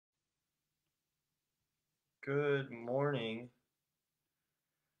Good morning.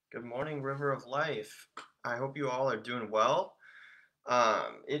 Good morning, River of Life. I hope you all are doing well.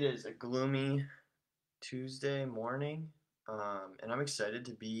 It is a gloomy Tuesday morning, and I'm excited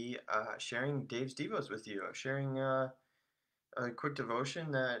to be sharing Dave's Devos with you. Sharing a quick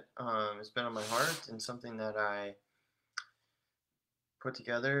devotion that has been on my heart and something that I put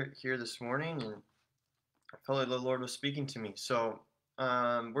together here this morning, and I felt like the Lord was speaking to me. So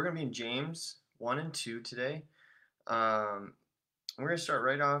we're going to be in James 1 and 2 today. We're going to start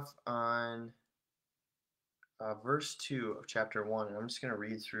right off on verse 2 of chapter 1, and I'm just going to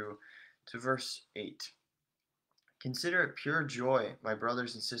read through to verse 8. Consider it pure joy, my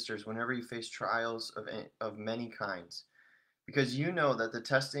brothers and sisters, whenever you face trials of many kinds, because you know that the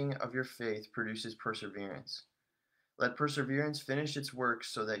testing of your faith produces perseverance. Let perseverance finish its work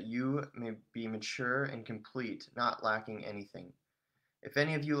so that you may be mature and complete, not lacking anything. If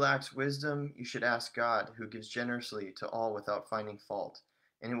any of you lacks wisdom, you should ask God, who gives generously to all without finding fault,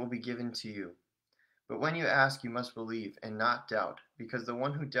 and it will be given to you. But when you ask, you must believe and not doubt, because the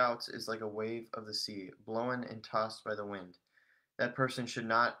one who doubts is like a wave of the sea, blown and tossed by the wind. That person should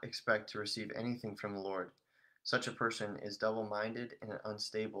not expect to receive anything from the Lord. Such a person is double-minded and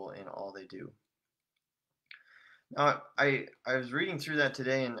unstable in all they do. Now, I was reading through that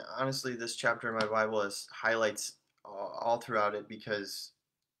today, and honestly, this chapter in my Bible has highlights all throughout it because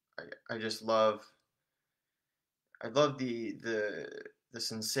I just love the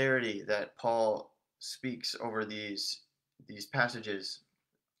sincerity that Paul speaks over these passages,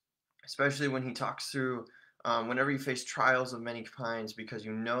 especially when he talks through whenever you face trials of many kinds, because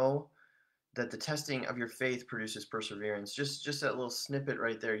you know that the testing of your faith produces perseverance. Just that little snippet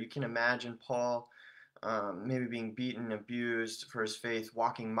right there, you can imagine Paul maybe being beaten, abused for his faith,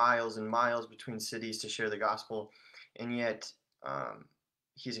 walking miles and miles between cities to share the gospel, and yet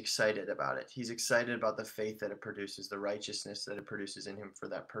he's excited about it. He's excited about the faith that it produces, the righteousness that it produces in him for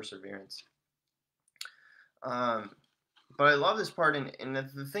that perseverance. Um, but I love this part, and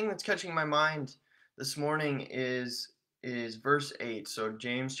the thing that's catching my mind this morning is verse 8. So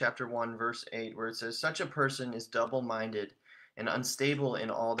James chapter 1 verse 8, where it says, "Such a person is double-minded and unstable in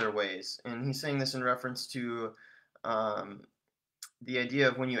all their ways." And he's saying this in reference to um, the idea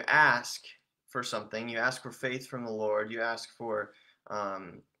of when you ask for something, you ask for faith from the Lord, you ask for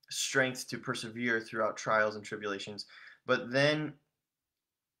strength to persevere throughout trials and tribulations, but then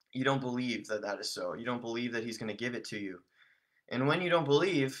you don't believe that that is so. You don't believe that He's going to give it to you. And when you don't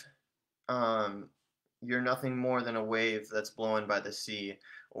believe, um, you're nothing more than a wave that's blown by the sea,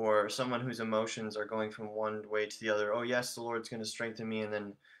 or someone whose emotions are going from one way to the other. Oh, yes, the Lord's going to strengthen me, and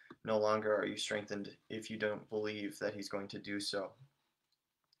then no longer are you strengthened if you don't believe that He's going to do so.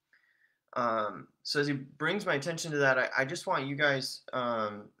 So as he brings my attention to that, I just want you guys,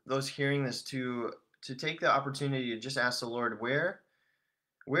 those hearing this, to take the opportunity to just ask the Lord, where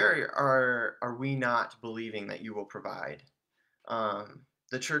are we not believing that you will provide?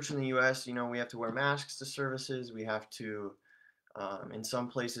 The church in the U.S., we have to wear masks to services. We have to, in some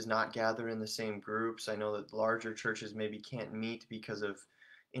places, not gather in the same groups. I know that larger churches maybe can't meet because of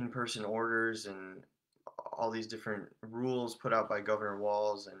in-person orders and all these different rules put out by Governor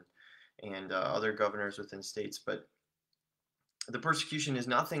Walz and other governors within states. But the persecution is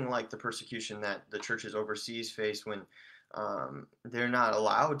nothing like the persecution that the churches overseas face when they're not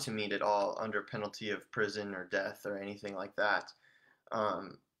allowed to meet at all under penalty of prison or death or anything like that.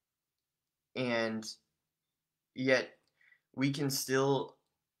 Um, and yet we can still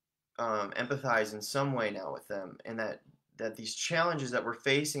empathize in some way now with them, and that these challenges that we're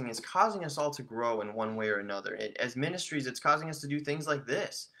facing is causing us all to grow in one way or another. As ministries, it's causing us to do things like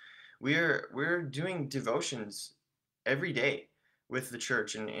this. We're doing devotions every day with the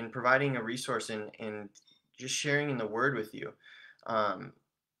church and providing a resource and just sharing in the word with you. Um,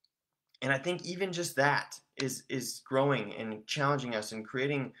 and I think even just that is growing and challenging us and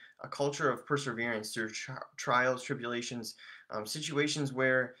creating a culture of perseverance through trials, tribulations, situations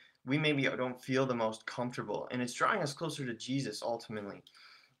where we maybe don't feel the most comfortable, and it's drawing us closer to Jesus ultimately.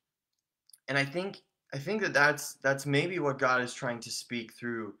 And I think that that's maybe what God is trying to speak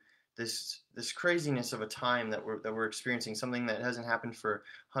through this craziness of a time that we're experiencing, something that hasn't happened for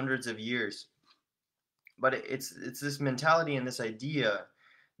hundreds of years. But it's this mentality and this idea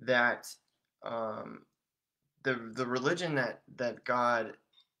that um, the religion that God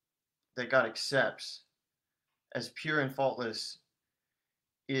accepts as pure and faultless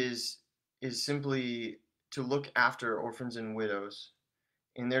is is simply to look after orphans and widows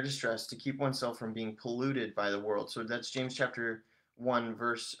in their distress, to keep oneself from being polluted by the world. So that's James chapter 1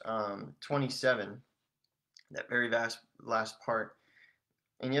 verse 27, that very last part.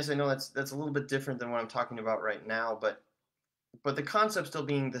 And yes, I know that's a little bit different than what I'm talking about right now, but the concept still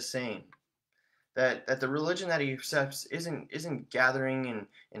being the same. That the religion that he accepts isn't gathering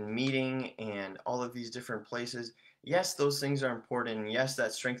and meeting and all of these different places. Yes, those things are important, and yes,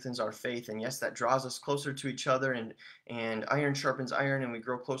 that strengthens our faith, and yes, that draws us closer to each other, and iron sharpens iron, and we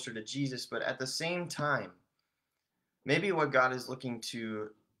grow closer to Jesus. But at the same time, maybe what God is looking to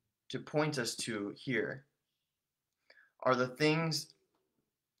point us to here are the things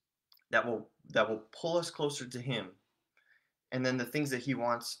that will pull us closer to Him, and then the things that He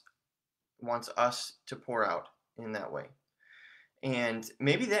wants us to pour out in that way. And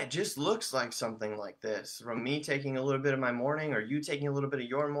maybe that just looks like something like this, from me taking a little bit of my morning, or you taking a little bit of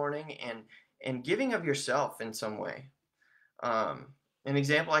your morning, and giving of yourself in some way. Um, an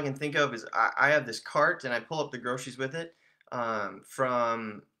example I can think of is I have this cart, and I pull up the groceries with it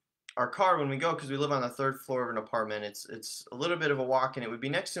from our car when we go, because we live on the third floor of an apartment. It's a little bit of a walk, and it would be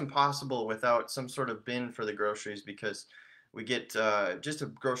next to impossible without some sort of bin for the groceries, because we get just a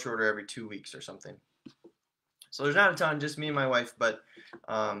grocery order every 2 weeks or something. So there's not a ton, just me and my wife, but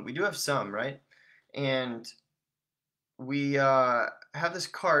we do have some, right? And we have this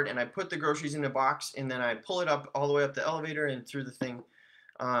cart, and I put the groceries in a box, and then I pull it up all the way up the elevator and through the thing.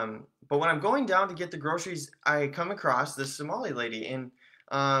 But when I'm going down to get the groceries, I come across this Somali lady, and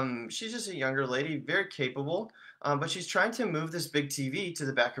she's just a younger lady, very capable, but she's trying to move this big TV to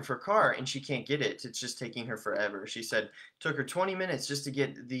the back of her car, and she can't get it. It's just taking her forever. She said it took her 20 minutes just to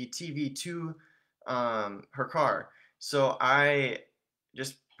get the TV to her car. So I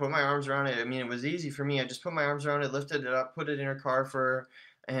just put my arms around it. I mean, it was easy for me. I just put my arms around it, lifted it up, put it in her car for her,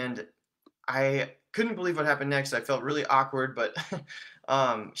 and I couldn't believe what happened next. I felt really awkward, but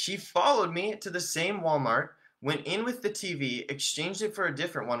she followed me to the same Walmart, went in with the TV, exchanged it for a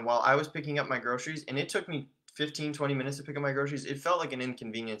different one while I was picking up my groceries, and it took me 15, 20 minutes to pick up my groceries. It felt like an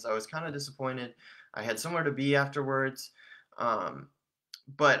inconvenience. I was kind of disappointed. I had somewhere to be afterwards. Um,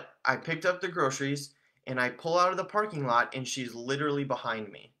 but I picked up the groceries, and I pull out of the parking lot, and she's literally behind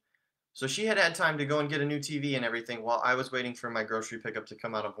me. So she had had time to go and get a new TV and everything while I was waiting for my grocery pickup to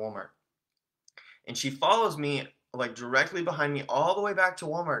come out of Walmart. And she follows me like directly behind me all the way back to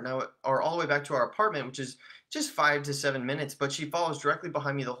Walmart now, or all the way back to our apartment, which is just 5 to 7 minutes, but she follows directly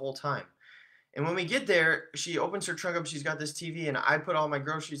behind me the whole time. And when we get there, she opens her trunk up, she's got this TV, and I put all my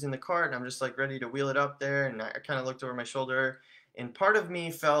groceries in the cart, and I'm just like ready to wheel it up there, and I kind of looked over my shoulder, and part of me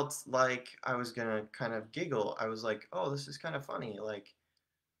felt like I was gonna kind of giggle. I was like, oh, this is kind of funny. Like,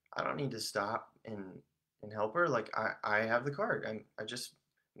 I don't need to stop and help her. Like, I have the cart. I just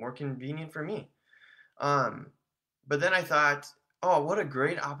more convenient for me. Um, but then I thought, oh, what a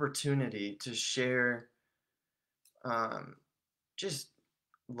great opportunity to share um, just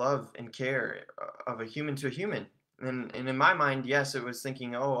love and care of a human to a human. And in my mind, yes, it was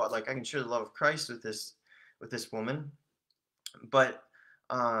thinking, oh, like I can share the love of Christ with this woman. But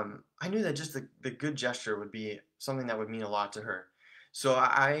I knew that just the good gesture would be something that would mean a lot to her. So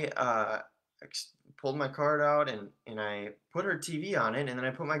I pulled my card out, and I put her TV on it, and then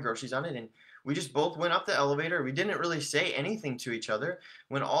I put my groceries on it, and we just both went up the elevator. We didn't really say anything to each other.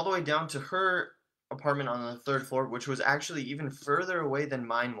 Went all the way down to her apartment on the third floor, which was actually even further away than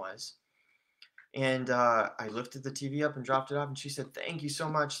mine was. And I lifted the TV up and dropped it off, and she said, "Thank you so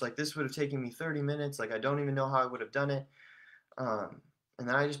much. Like, this would have taken me 30 minutes. Like, I don't even know how I would have done it." Um, and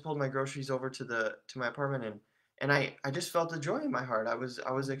then I just pulled my groceries over to my apartment, and I just felt the joy in my heart. I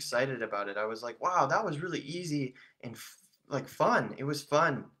was excited about it. I was like, wow, that was really easy and like fun. It was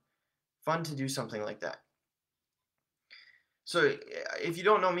fun to do something like that. So if you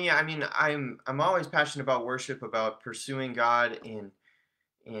don't know me, I mean, I'm always passionate about worship, about pursuing God in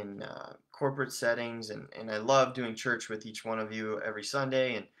corporate settings, and I love doing church with each one of you every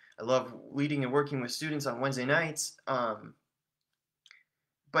Sunday, and I love leading and working with students on Wednesday nights.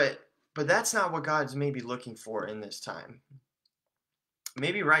 But that's not what God's maybe looking for in this time.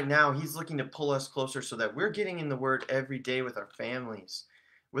 Maybe right now He's looking to pull us closer so that we're getting in the Word every day with our families,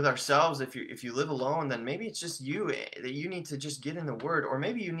 with ourselves. If you live alone, then maybe it's just you that you need to just get in the Word, or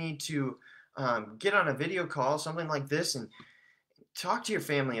maybe you need to get on a video call, something like this, and talk to your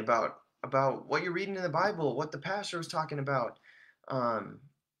family about what you're reading in the Bible, what the pastor was talking about. Um,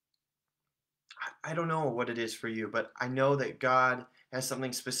 I don't know what it is for you, but I know that God has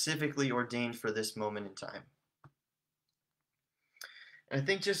something specifically ordained for this moment in time. And I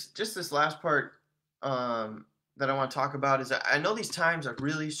think just this last part that I want to talk about is that I know these times are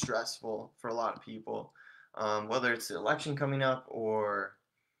really stressful for a lot of people, whether it's the election coming up or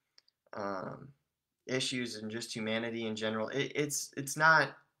um, issues and just humanity in general. It's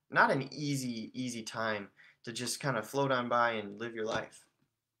not an easy time to just kind of float on by and live your life.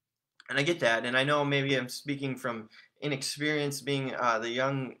 And I get that, and I know maybe I'm speaking from inexperience, being the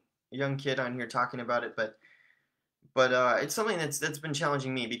young kid on here talking about it, but it's something that's been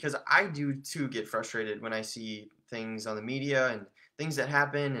challenging me because I do too get frustrated when I see things on the media and things that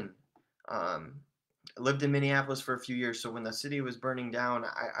happen. And um, I lived in Minneapolis for a few years, so when the city was burning down,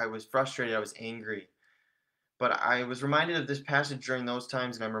 I was frustrated, I was angry. But I was reminded of this passage during those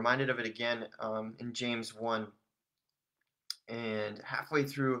times, and I'm reminded of it again in James 1. And halfway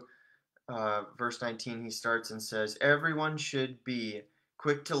through verse 19, he starts and says, everyone should be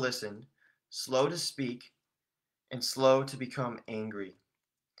quick to listen, slow to speak, and slow to become angry.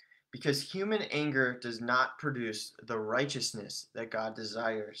 Because human anger does not produce the righteousness that God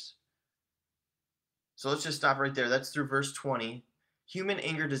desires. So let's just stop right there. That's through verse 20. Human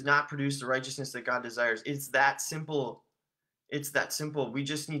anger does not produce the righteousness that God desires. It's that simple. It's that simple. We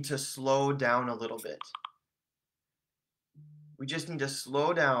just need to slow down a little bit. We just need to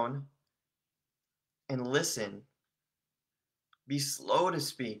slow down and listen. Be slow to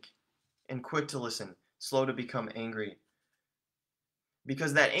speak and quick to listen, slow to become angry.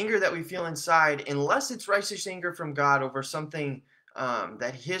 Because that anger that we feel inside, unless it's righteous anger from God over something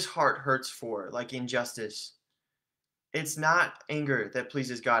that his heart hurts for, like injustice, it's not anger that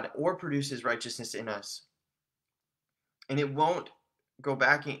pleases God or produces righteousness in us. And it won't going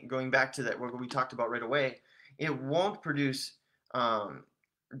back to that what we talked about right away, it won't produce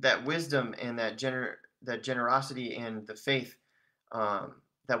that wisdom and that generosity and the faith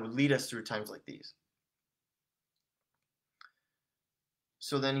that would lead us through times like these.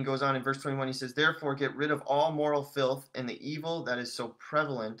 So then he goes on in verse 21, he says, therefore get rid of all moral filth and the evil that is so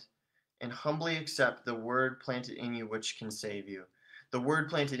prevalent, and humbly accept the word planted in you which can save you. The word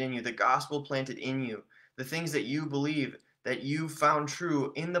planted in you, the gospel planted in you, the things that you believe, that you found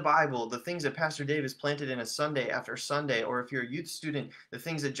true in the Bible, the things that Pastor Dave has planted in us Sunday after Sunday, or if you're a youth student, the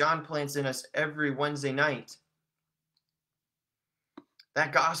things that John plants in us every Wednesday night.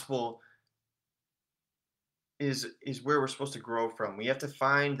 That gospel is where we're supposed to grow from. We have to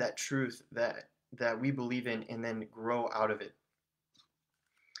find that truth that we believe in and then grow out of it.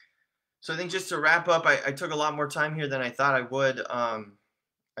 So I think just to wrap up, I took a lot more time here than I thought I would.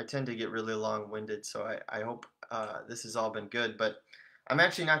 I tend to get really long-winded, so I hope this has all been good. But I'm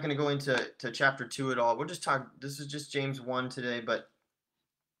actually not going to go into chapter 2 at all. We'll just talk. This is just James 1 today, but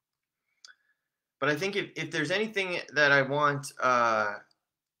I think if there's anything that I want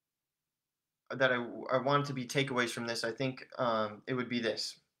that I want to be takeaways from this, I think it would be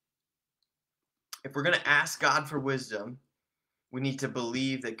this. If we're going to ask God for wisdom, we need to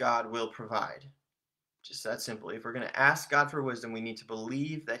believe that God will provide. Just that simple. If we're going to ask God for wisdom, we need to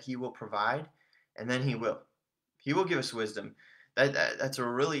believe that he will provide, and then he will. He will give us wisdom. That's a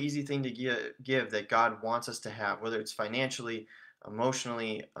really easy thing to give that God wants us to have, whether it's financially,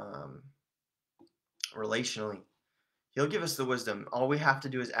 emotionally, relationally. He'll give us the wisdom. All we have to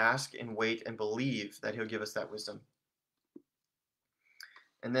do is ask and wait and believe that he'll give us that wisdom.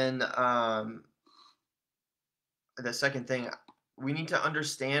 And then the second thing, we need to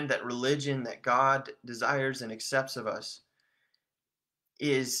understand that religion that God desires and accepts of us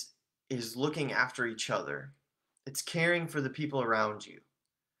is looking after each other. It's caring for the people around you.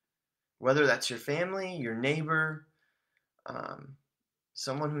 Whether that's your family, your neighbor,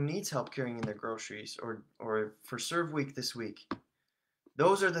 someone who needs help carrying in their groceries, or for Serve Week this week.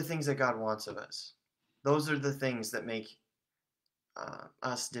 Those are the things that God wants of us. Those are the things that make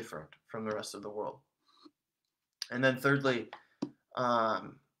us different from the rest of the world. And then thirdly,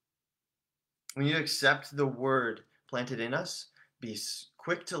 we need to accept the word planted in us, be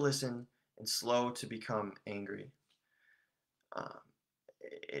quick to listen, and slow to become angry.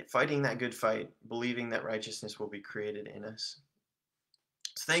 Fighting that good fight, believing that righteousness will be created in us.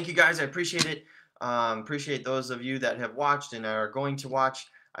 So thank you guys. I appreciate it. Appreciate those of you that have watched and are going to watch.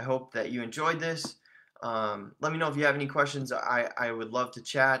 I hope that you enjoyed this. Let me know if you have any questions. I would love to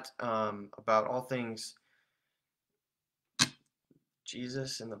chat about all things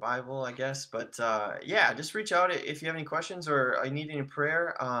Jesus and the Bible, I guess. But yeah, just reach out if you have any questions or I need any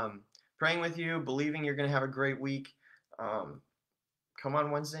prayer. Praying with you, believing you're going to have a great week. Come on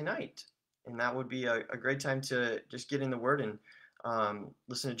Wednesday night. And that would be a great time to just get in the Word and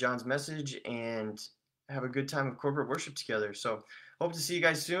listen to John's message and have a good time of corporate worship together. So hope to see you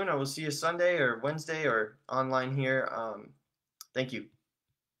guys soon. I will see you Sunday or Wednesday or online here. Thank you.